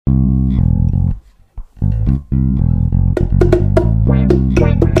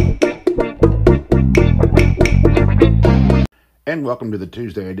And welcome to the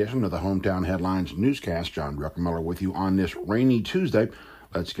Tuesday edition of the Hometown Headlines newscast. John Druckenmiller with you on this rainy Tuesday.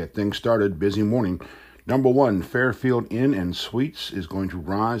 Let's get things started. Busy morning. Number one, Fairfield Inn and Suites is going to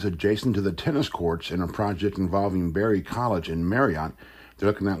rise adjacent to the tennis courts in a project involving Berry College in Marriott. They're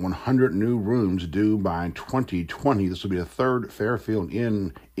looking at 100 new rooms due by 2020. This will be the third Fairfield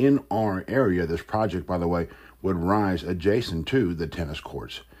Inn in our area. This project, by the way, would rise adjacent to the tennis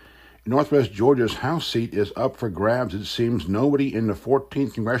courts. Northwest Georgia's House seat is up for grabs. It seems nobody in the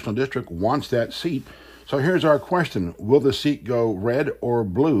 14th Congressional District wants that seat. So here's our question. Will the seat go red or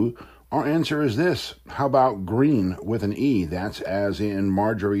blue? Our answer is this. How about green with an E? That's as in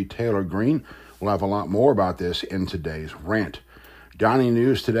Marjorie Taylor Greene. We'll have a lot more about this in today's rant. Dining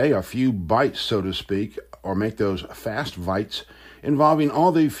news today, a few bites, so to speak, or make those fast bites, involving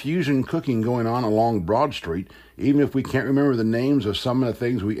all the fusion cooking going on along Broad Street. Even if we can't remember the names of some of the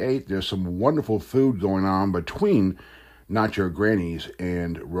things we ate, there's some wonderful food going on between Not Your Granny's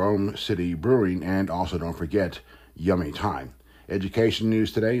and Rome City Brewing, and also don't forget Yummy Time. Education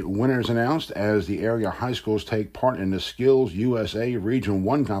news today, winners announced as the area high schools take part in the Skills USA Region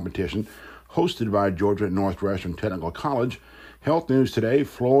 1 competition hosted by Georgia Northwestern Technical College. Health news today,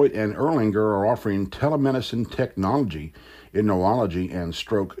 Floyd and Erlanger are offering telemedicine technology in neurology and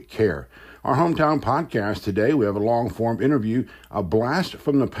stroke care. Our hometown podcast today, we have a long-form interview, a blast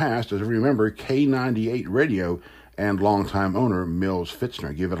from the past, as we remember K98 Radio and longtime owner Mills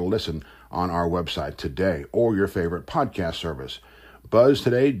Fitzner. Give it a listen on our website today or your favorite podcast service. Buzz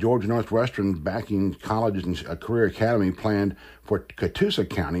today, Georgia Northwestern backing colleges and a career academy planned for Catoosa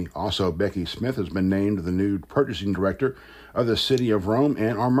County. Also, Becky Smith has been named the new purchasing director of the city of Rome,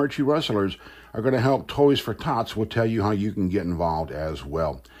 and our Murchie Rustlers are going to help Toys for Tots. We'll tell you how you can get involved as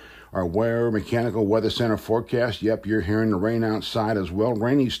well. Our Mechanical Weather Center forecast, yep, you're hearing the rain outside as well.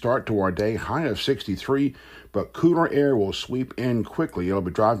 Rainy start to our day, high of 63, but cooler air will sweep in quickly. It'll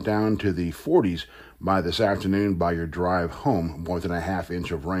be dropped down to the 40s by this afternoon by your drive home. More than a half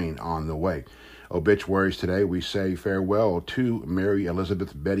inch of rain on the way. Obituaries today, we say farewell to Mary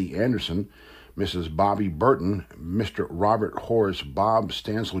Elizabeth Betty Anderson, Mrs. Bobby Burton, Mr. Robert Horace Bob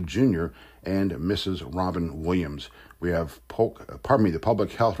Stansel Jr., and Mrs. Robin Williams. We have the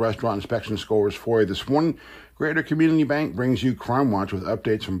Public Health Restaurant Inspection scores for you this morning. Greater Community Bank brings you Crime Watch with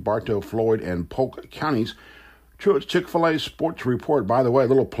updates from Bartow, Floyd, and Polk counties. Truett's Chick-fil-A Sports Report. By the way, a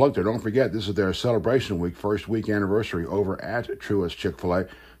little plug there. Don't forget, this is their celebration week, first week anniversary over at Truett's Chick-fil-A.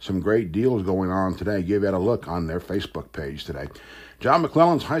 Some great deals going on today. Give that a look on their Facebook page today. John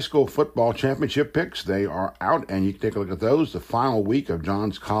McClellan's high school football championship picks, they are out, and you can take a look at those. The final week of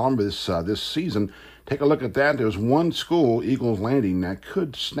John's column this season. Take a look at that. There's one school, Eagles Landing, that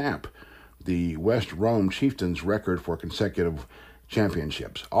could snap the West Rome Chieftains record for consecutive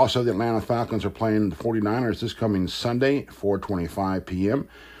championships. Also, the Atlanta Falcons are playing the 49ers this coming Sunday, 4:25 p.m.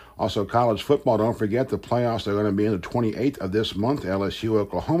 Also, college football, don't forget the playoffs are going to be in the 28th of this month, LSU,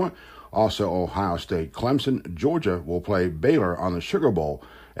 Oklahoma. Also, Ohio State, Clemson, Georgia will play Baylor on the Sugar Bowl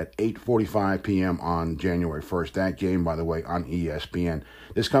at 8:45 p.m. on January 1st. That game, by the way, on ESPN.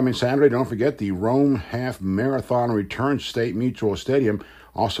 This coming Saturday, don't forget the Rome Half Marathon returns State Mutual Stadium.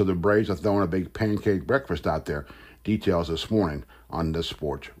 Also, the Braves are throwing a big pancake breakfast out there. Details this morning on the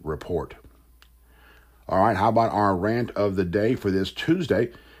Sports Report. All right, how about our rant of the day for this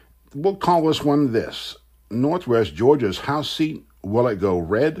Tuesday? We'll call this one this. Northwest Georgia's House seat, will it go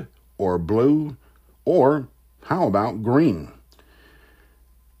red or blue, or how about green?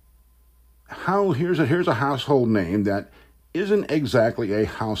 Here's a household name that isn't exactly a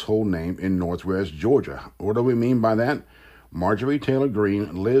household name in Northwest Georgia. What do we mean by that? Marjorie Taylor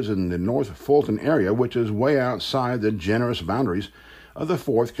Greene lives in the North Fulton area, which is way outside the generous boundaries of the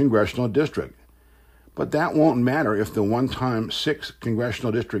 4th Congressional District. But that won't matter if the one-time 6th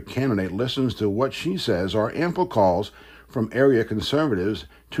Congressional District candidate listens to what she says are ample calls from area conservatives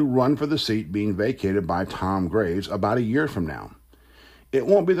to run for the seat being vacated by Tom Graves about a year from now. It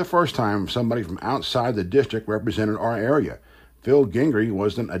won't be the first time somebody from outside the district represented our area. Phil Gingrey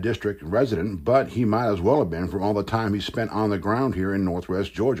wasn't a district resident, but he might as well have been from all the time he spent on the ground here in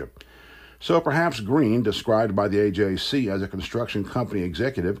Northwest Georgia. So perhaps Greene, described by the AJC as a construction company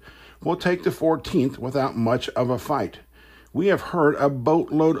executive, will take the 14th without much of a fight. We have heard a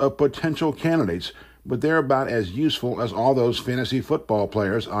boatload of potential candidates, but they're about as useful as all those fantasy football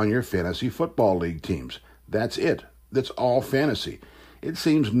players on your fantasy football league teams. That's it. That's all fantasy. It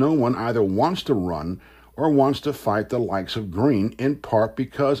seems no one either wants to run or wants to fight the likes of Greene, in part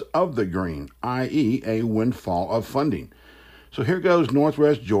because of the Green, i.e. a windfall of funding. So here goes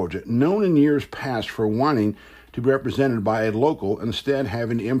Northwest Georgia, known in years past for wanting to be represented by a local, instead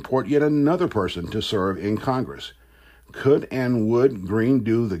having to import yet another person to serve in Congress. Could and would Greene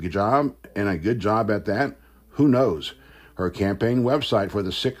do the job, and a good job at that? Who knows? Her campaign website for the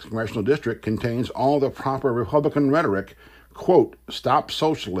 6th Congressional District contains all the proper Republican rhetoric, quote, stop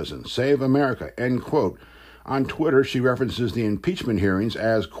socialism, save America, end quote. On Twitter, she references the impeachment hearings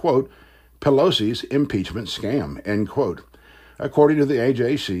as, quote, Pelosi's impeachment scam, end quote. According to the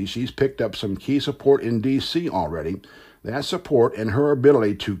AJC, she's picked up some key support in D.C. already. That support and her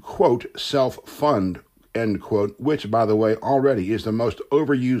ability to, quote, self-fund, end quote, which, by the way, already is the most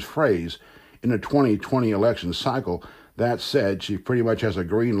overused phrase in the 2020 election cycle. That said, she pretty much has a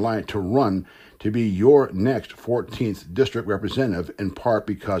green light to run to be your next 14th district representative, in part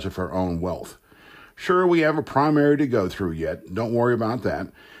because of her own wealth. Sure, we have a primary to go through yet. Don't worry about that.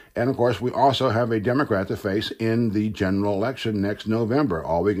 And, of course, we also have a Democrat to face in the general election next November.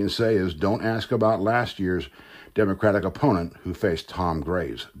 All we can say is don't ask about last year's Democratic opponent who faced Tom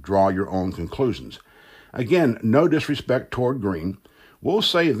Graves. Draw your own conclusions. Again, no disrespect toward Greene. We'll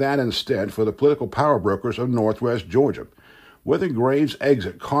save that instead for the political power brokers of Northwest Georgia. Whether Graves'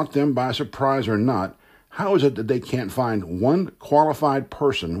 exit caught them by surprise or not, how is it that they can't find one qualified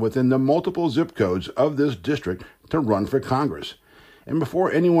person within the multiple zip codes of this district to run for Congress? And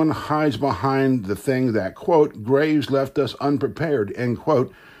before anyone hides behind the thing that, quote, Graves left us unprepared, end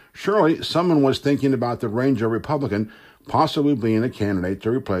quote, surely someone was thinking about the Ranger Republican possibly being a candidate to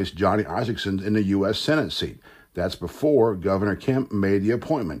replace Johnny Isakson in the U.S. Senate seat. That's before Governor Kemp made the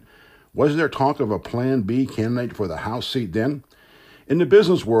appointment. Wasn't there talk of a Plan B candidate for the House seat then? In the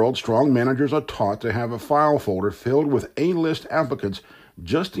business world, strong managers are taught to have a file folder filled with A-list applicants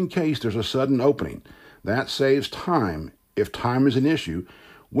just in case there's a sudden opening. That saves time, if time is an issue,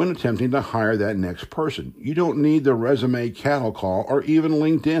 when attempting to hire that next person. You don't need the resume cattle call or even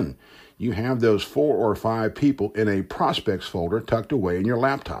LinkedIn. You have those 4 or 5 people in a prospects folder tucked away in your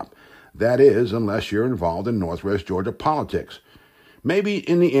laptop. That is, unless you're involved in Northwest Georgia politics. Maybe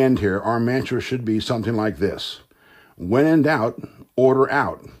in the end here, our mantra should be something like this. When in doubt, order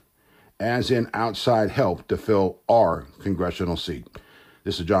out, as in outside help to fill our congressional seat.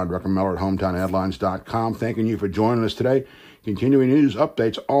 This is John Druckenmiller at HometownHeadlines.com, thanking you for joining us today. Continuing news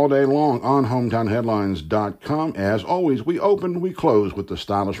updates all day long on HometownHeadlines.com. As always, we open, we close with the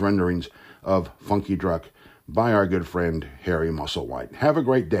stylish renderings of Funky Druck by our good friend Harry Musselwhite. Have a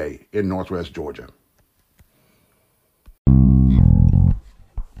great day in Northwest Georgia.